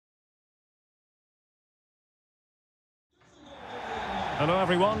Hello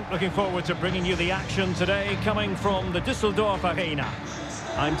everyone, looking forward to bringing you the action today, coming from the Düsseldorf Arena.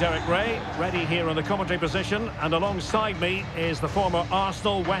 I'm Derek Ray, ready here in the commentary position, and alongside me is the former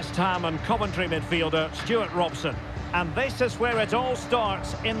Arsenal, West Ham and Coventry midfielder Stuart Robson. And this is where it all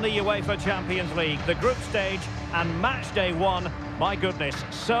starts in the UEFA Champions League, the group stage and match day one. My goodness,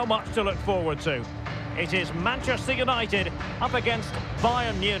 so much to look forward to. It is Manchester United up against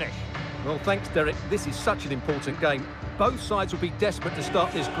Bayern Munich. Well, thanks, Derek. This is such an important game. Both sides will be desperate to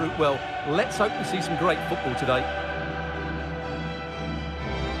start this group well. Let's hope we see some great football today.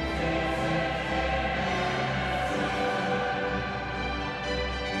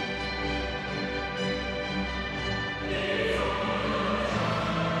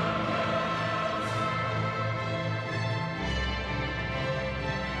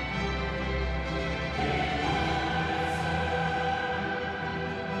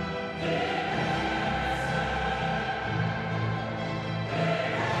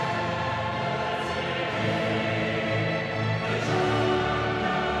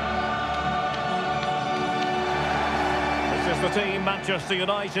 The team Manchester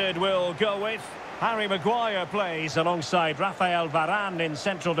United will go with. Harry Maguire plays alongside Rafael Varane in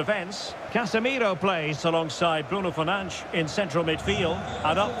central defence. Casemiro plays alongside Bruno Fernandes in central midfield.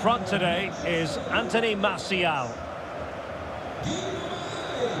 And up front today is Anthony Martial.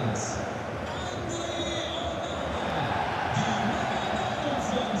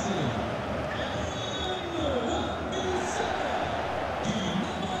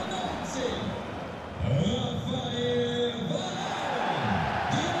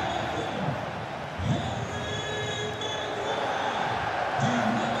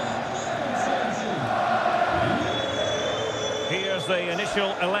 The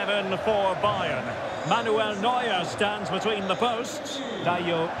initial 11 for Bayern. Manuel Neuer stands between the posts.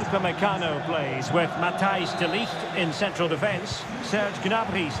 Dayo Upamecano plays with Matthijs de Ligt in central defence. Serge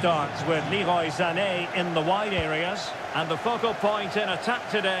Gnabry starts with Leroy Sané in the wide areas. And the focal point in attack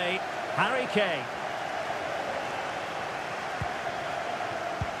today, Harry Kane.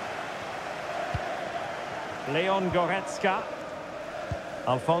 Leon Goretzka.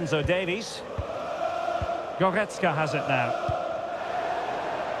 Alphonso Davies. Goretzka has it now.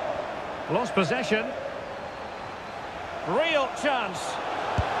 Lost possession. Real chance.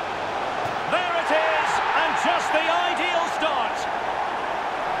 There it is, and just the ideal start.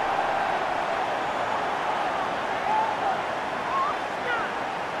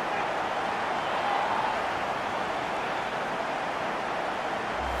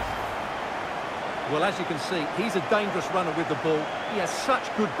 Well, as you can see, he's a dangerous runner with the ball. He has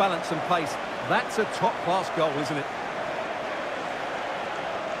such good balance and pace. That's a top-class goal, isn't it?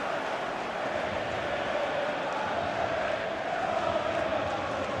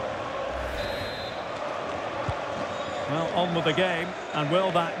 Well, on with the game, and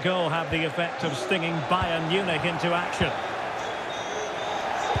will that goal have the effect of stinging Bayern Munich into action?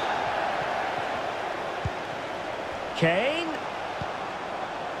 Kane,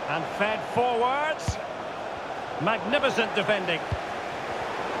 and fed forwards. Magnificent defending.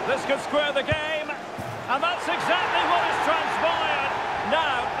 This could square the game, and that's exactly what has transpired.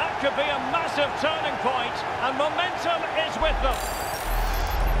 Now, that could be a massive turning point, and momentum is with them.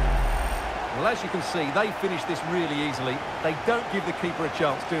 Well, as you can see, they finish this really easily. They don't give the keeper a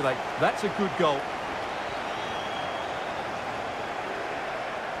chance, do they? That's a good goal.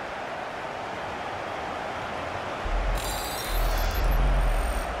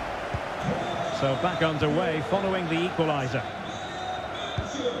 So back underway following the equaliser.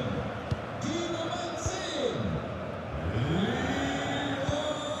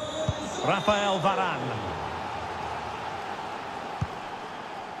 Rafael Varane.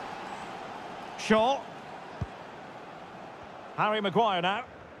 Shaw. Harry Maguire now.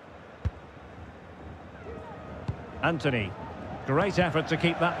 Anthony. Great effort to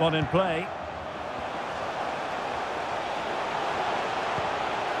keep that one in play.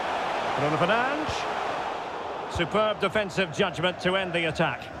 Bruno Fernandes. Superb defensive judgment to end the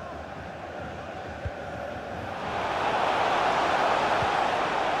attack.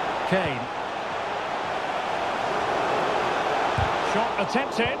 Kane. Shot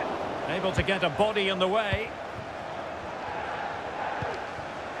attempted. Able to get a body in the way.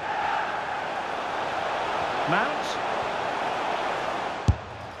 Mount.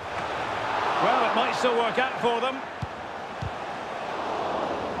 Well, it might still work out for them.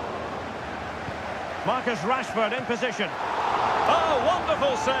 Marcus Rashford in position. Oh,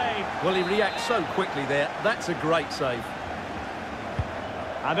 wonderful save. Well, he reacts so quickly there. That's a great save.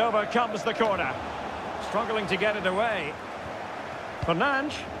 And over comes the corner. Struggling to get it away.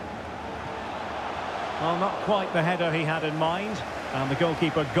 Fernandes. Well, not quite the header he had in mind. And the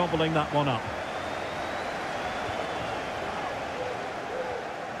goalkeeper gobbling that one up.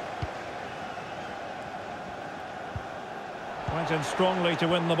 Went in strongly to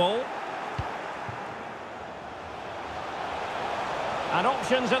win the ball. And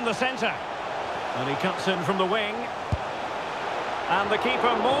options in the centre. And he cuts in from the wing. And the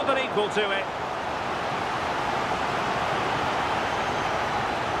keeper more than equal to it.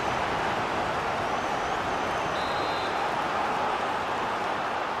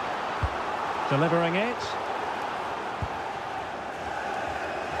 Delivering it.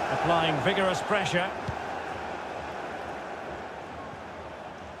 Applying vigorous pressure.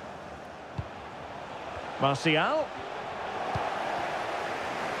 Martial.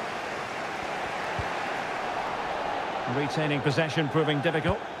 Retaining possession proving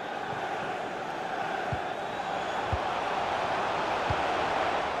difficult.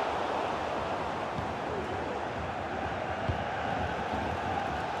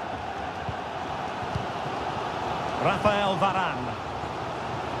 Rafael Varane.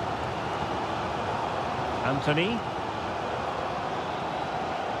 Anthony.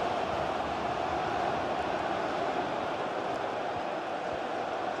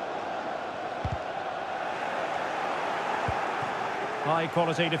 High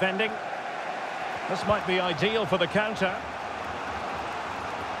quality defending. This might be ideal for the counter.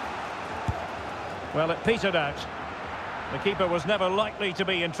 Well, it petered out. The keeper was never likely to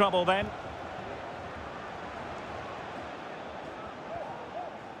be in trouble then.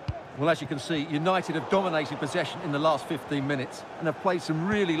 Well, as you can see, United have dominated possession in the last 15 minutes and have played some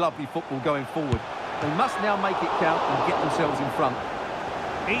really lovely football going forward. They must now make it count and get themselves in front.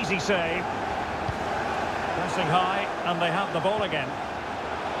 Easy save. Pressing high, and they have the ball again.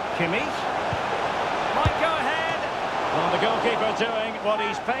 Kimmich. Might go ahead. Well, the goalkeeper doing what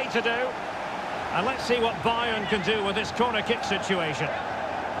he's paid to do. And let's see what Bayern can do with this corner kick situation.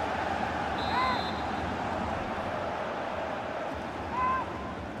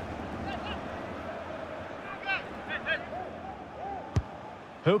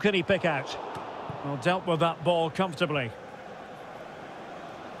 Who can he pick out? Well, dealt with that ball comfortably.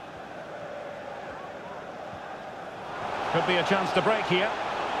 Could be a chance to break here.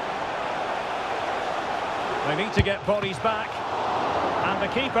 They need to get bodies back. And the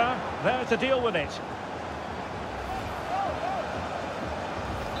keeper there to deal with it.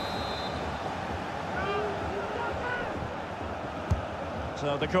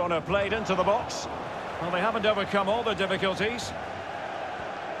 So the corner played into the box. Well, they haven't overcome all the difficulties.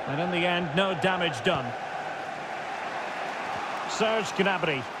 And in the end, no damage done. Serge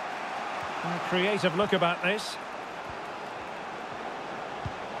Gnabry. A creative look about this.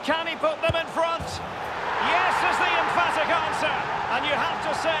 Can he put them in front? Yes is the emphatic answer. And you have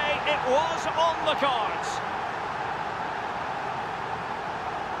to say it was on the cards.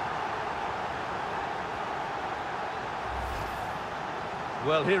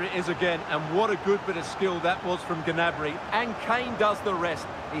 Well, here it is again, and what a good bit of skill that was from Gnabry. And Kane does the rest.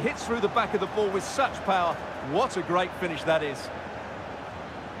 He hits through the back of the ball with such power. What a great finish that is.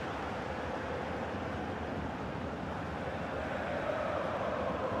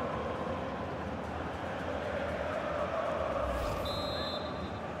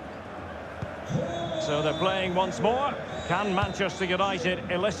 So they're playing once more. Can Manchester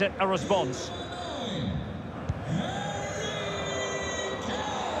United elicit a response?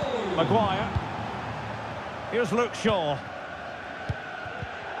 Maguire. Here's Luke Shaw.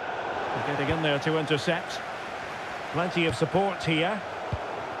 Getting in there to intercept. Plenty of support here.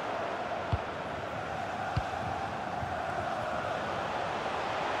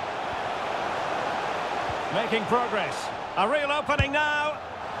 Making progress. A real opening now.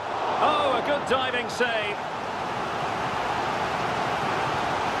 Oh, a good diving save.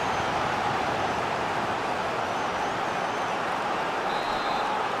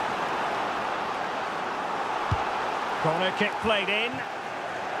 Corner kick played in.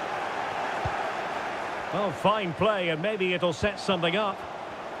 Oh, fine play, and maybe it'll set something up.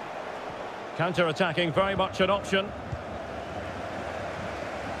 Counter-attacking, very much an option.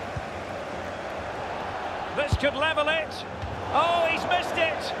 This could level it. Oh, he's missed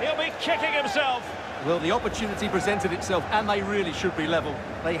it. He'll be kicking himself. Well, the opportunity presented itself, and they really should be level.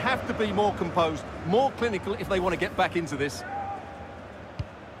 They have to be more composed, more clinical if they want to get back into this.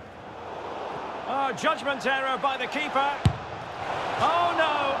 Oh, judgment error by the keeper. Oh,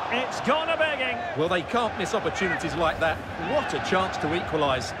 no, it's gone a-begging. Well, they can't miss opportunities like that. What a chance to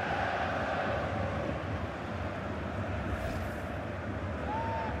equalise.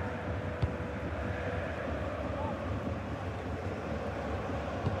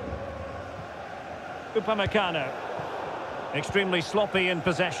 Upamecano. Extremely sloppy in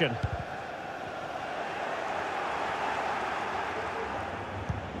possession.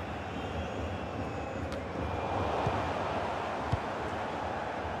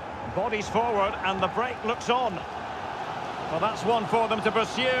 Bodies forward and the break looks on. Well, that's one for them to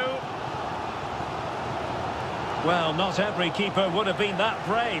pursue. Well, not every keeper would have been that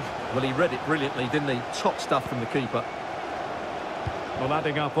brave. Well, he read it brilliantly, didn't he? Top stuff from the keeper. Well,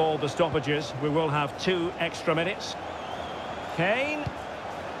 adding up all the stoppages, we will have 2 extra minutes. Kane.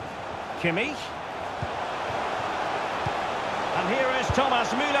 Kimmich. And here is Thomas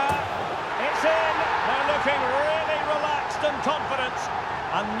Müller. It's in. They're looking really relaxed and confident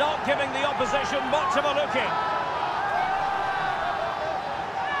and not giving the opposition much of a look in.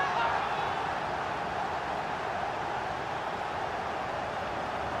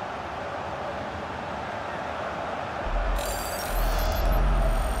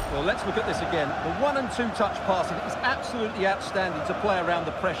 Well, let's look at this again. The 1- and 2-touch passing is absolutely outstanding to play around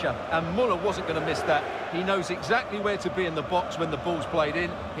the pressure, and Müller wasn't going to miss that. He knows exactly where to be in the box when the ball's played in.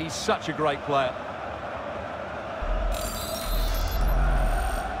 He's such a great player.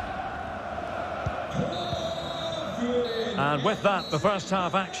 And with that, the first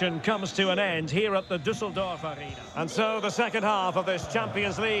half action comes to an end here at the Düsseldorf Arena. And so the second half of this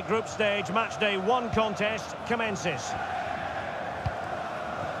Champions League group stage matchday 1 contest commences.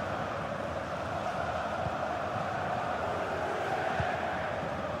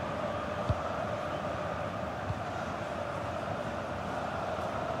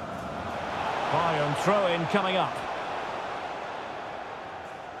 Bayern throw-in coming up.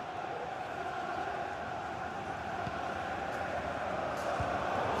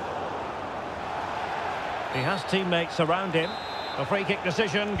 He has teammates around him. A free kick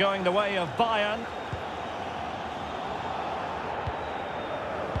decision going the way of Bayern.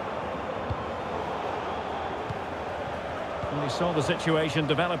 And he saw the situation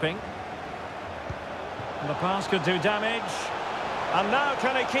developing. And the pass could do damage. And now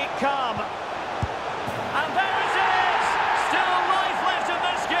can he keep calm? And there it is! Still life left in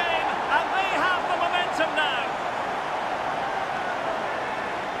this game, and they have the momentum now.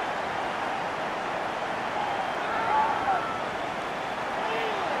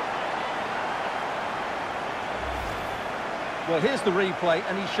 Well, here's the replay,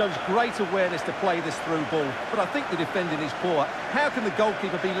 and he shows great awareness to play this through ball. But I think the defending is poor. How can the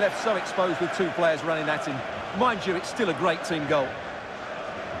goalkeeper be left so exposed with 2 players running at him? Mind you, it's still a great team goal.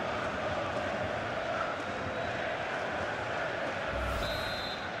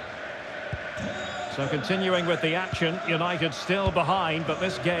 So continuing with the action, United still behind, but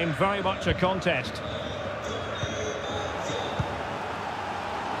this game very much a contest.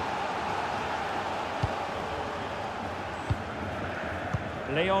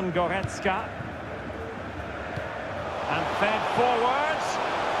 Leon Goretzka. And fed forwards.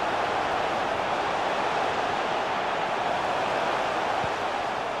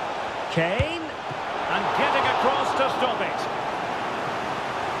 Kane. And getting across to stop it.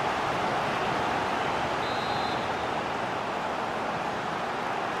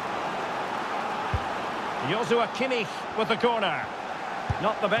 Joshua Kimmich with the corner.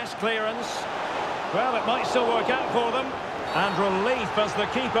 Not the best clearance. Well, it might still work out for them. And relief as the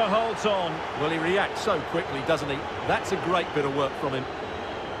keeper holds on. Well, he reacts so quickly, doesn't he? That's a great bit of work from him.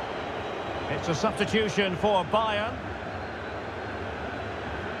 It's a substitution for Bayern.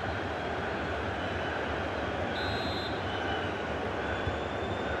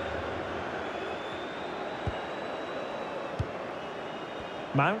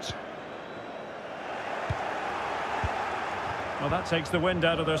 Mount. Well, that takes the wind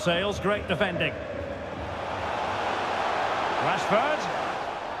out of their sails. Great defending. Rashford.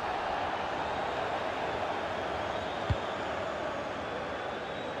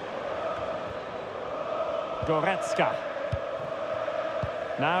 Goretzka.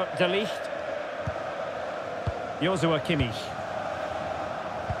 Now De Ligt. Joshua Kimmich.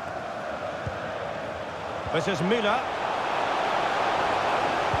 This is Müller.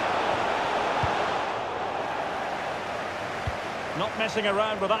 Not messing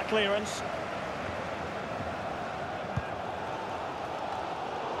around with that clearance.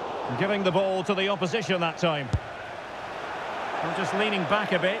 Giving the ball to the opposition that time. I'm just leaning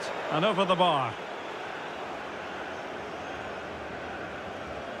back a bit and over the bar.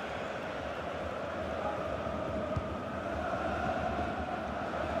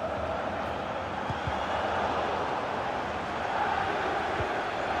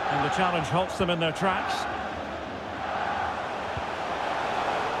 And the challenge halts them in their tracks.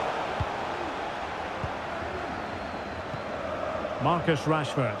 Marcus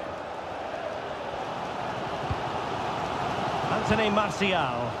Rashford. Anthony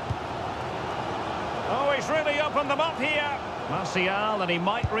Martial. Oh, he's really opened them up here. Martial, and he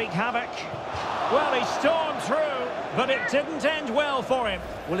might wreak havoc. Well, he stormed through, but it didn't end well for him.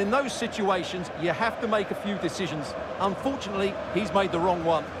 Well, in those situations, you have to make a few decisions. Unfortunately, he's made the wrong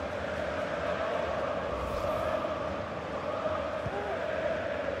one.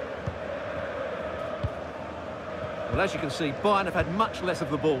 Well, as you can see, Bayern have had much less of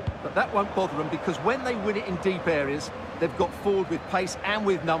the ball, but that won't bother them because when they win it in deep areas, they've got forward with pace and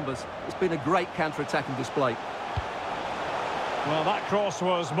with numbers. It's been a great counter-attacking display. Well, that cross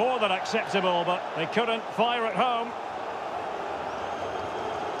was more than acceptable, but they couldn't fire it home.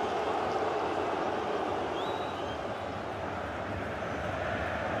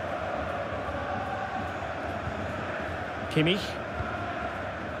 Kimmich.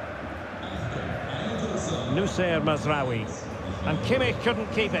 Nusayr Mazraoui. And Kimmich couldn't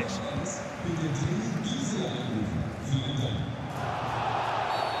keep it.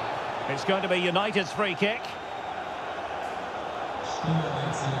 It's going to be United's free kick.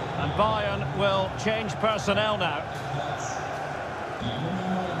 And Bayern will change personnel now.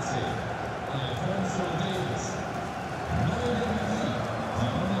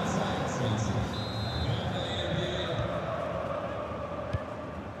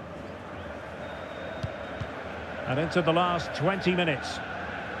 And into the last 20 minutes.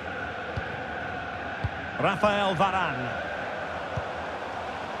 Rafael Varane.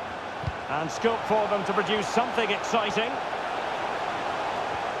 And scope for them to produce something exciting.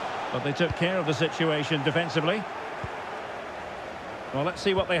 But they took care of the situation defensively. Well, let's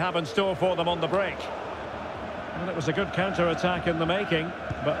see what they have in store for them on the break. Well, it was a good counter-attack in the making,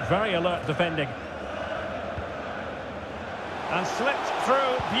 but very alert defending. And slipped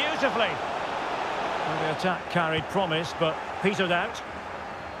through beautifully. Well, the attack carried promise, but petered out.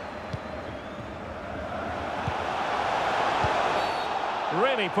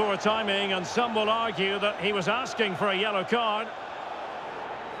 Really poor timing, and some will argue that he was asking for a yellow card.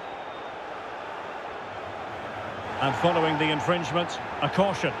 And following the infringement, a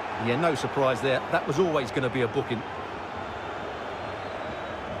caution. Yeah, no surprise there. That was always going to be a booking.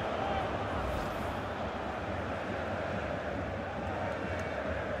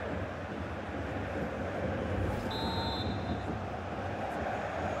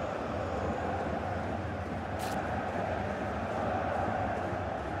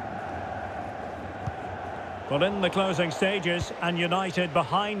 Well, in the closing stages, and United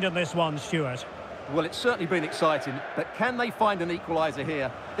behind in this one, Stuart. Well, it's certainly been exciting, but can they find an equaliser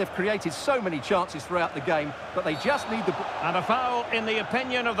here? They've created so many chances throughout the game, but they just need the... And a foul in the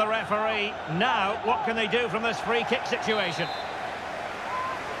opinion of the referee. Now, what can they do from this free kick situation?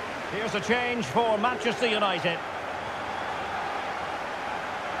 Here's a change for Manchester United.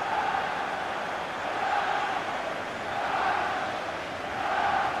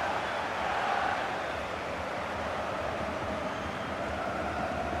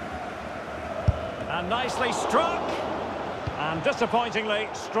 And nicely struck, and disappointingly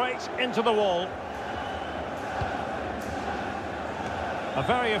straight into the wall. A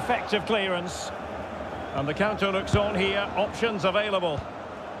very effective clearance, and the counter looks on here. Options available.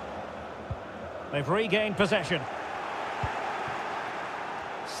 They've regained possession.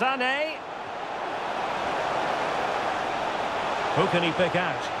 Sané. Who can he pick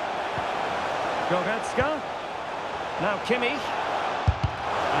out? Goretzka. Now Kimmich,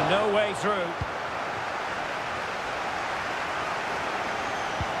 and no way through.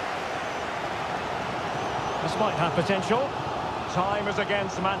 This might have potential. Time is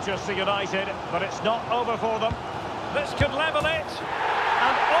against Manchester United, but it's not over for them. This could level it.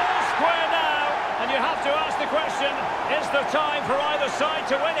 And all square now. And you have to ask the question, is there time for either side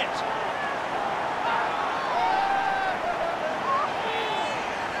to win it?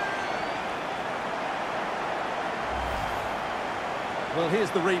 Well, here's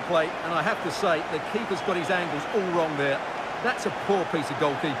the replay, and I have to say, the keeper's got his angles all wrong there. That's a poor piece of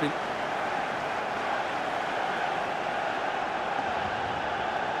goalkeeping.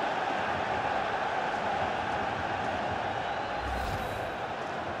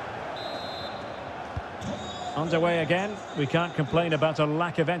 Underway again. We can't complain about a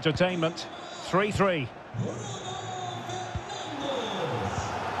lack of entertainment. 3-3.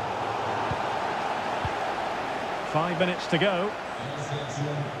 Five minutes to go.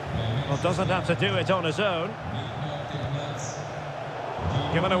 Well, doesn't have to do it on his own.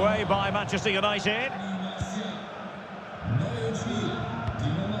 Given away by Manchester United.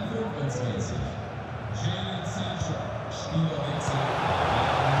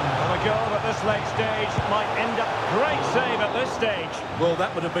 A goal at this late stage might end up great save at this stage. Well,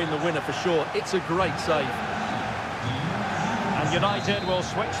 that would have been the winner for sure. It's a great save. And United will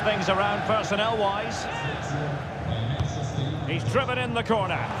switch things around personnel-wise. He's driven in the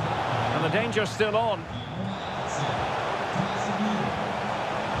corner. And the danger's still on.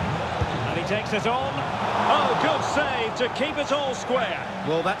 And he takes it on. Oh, good save to keep it all square.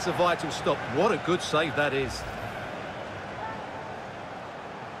 Well, that's a vital stop. What a good save that is.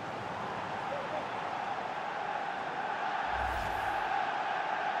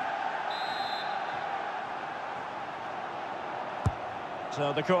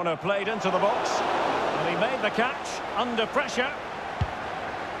 So the corner played into the box. And he made the catch under pressure.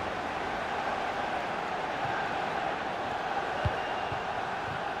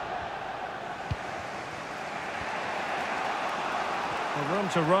 Room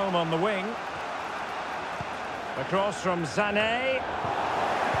to roam on the wing. Across from Sané.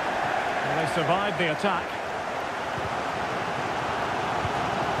 And they survived the attack.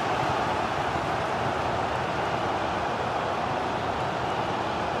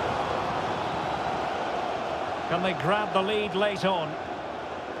 Can they grab the lead late on?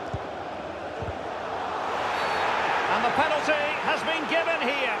 And the penalty has been given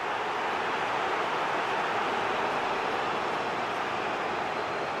here.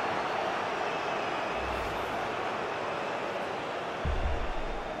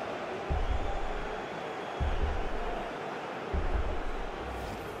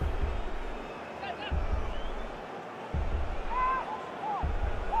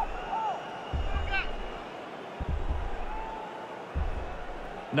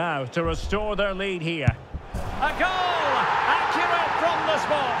 Now, to restore their lead here. A goal! Accurate from the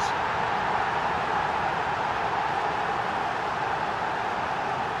spot.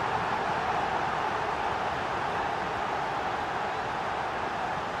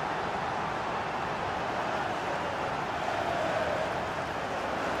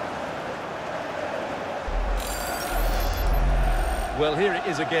 Well, here it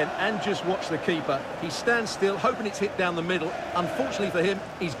is again, and just watch the keeper. He stands still, hoping it's hit down the middle. Unfortunately for him,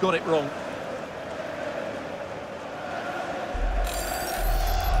 he's got it wrong.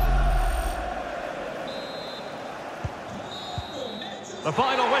 The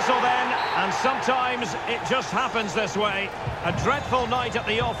final whistle then, and sometimes it just happens this way. A dreadful night at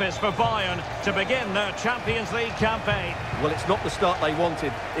the office for Bayern to begin their Champions League campaign. Well, it's not the start they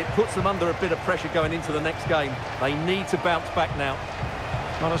wanted. It puts them under a bit of pressure going into the next game. They need to bounce back now.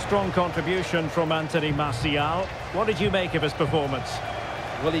 Not a strong contribution from Anthony Martial. What did you make of his performance?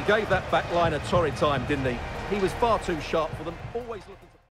 Well, he gave that back line a torrid time, didn't he? He was far too sharp for them, always looking...